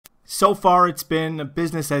So far, it's been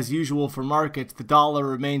business as usual for markets. The dollar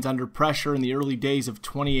remains under pressure in the early days of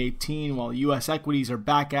 2018, while U.S. equities are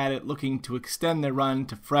back at it looking to extend their run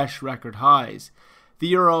to fresh record highs. The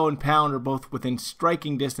euro and pound are both within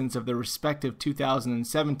striking distance of their respective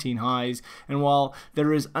 2017 highs, and while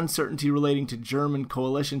there is uncertainty relating to German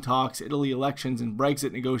coalition talks, Italy elections, and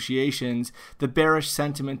Brexit negotiations, the bearish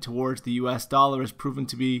sentiment towards the US dollar has proven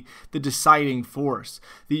to be the deciding force.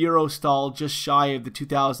 The euro stalled just shy of the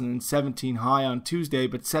 2017 high on Tuesday,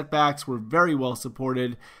 but setbacks were very well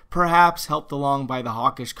supported, perhaps helped along by the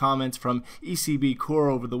hawkish comments from ECB core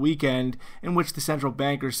over the weekend, in which the central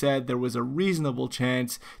banker said there was a reasonable chance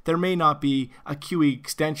there may not be a QE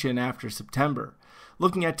extension after September.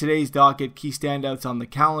 Looking at today's docket, key standouts on the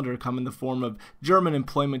calendar come in the form of German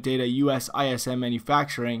employment data, US ISM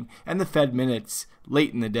manufacturing, and the Fed minutes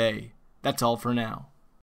late in the day. That's all for now.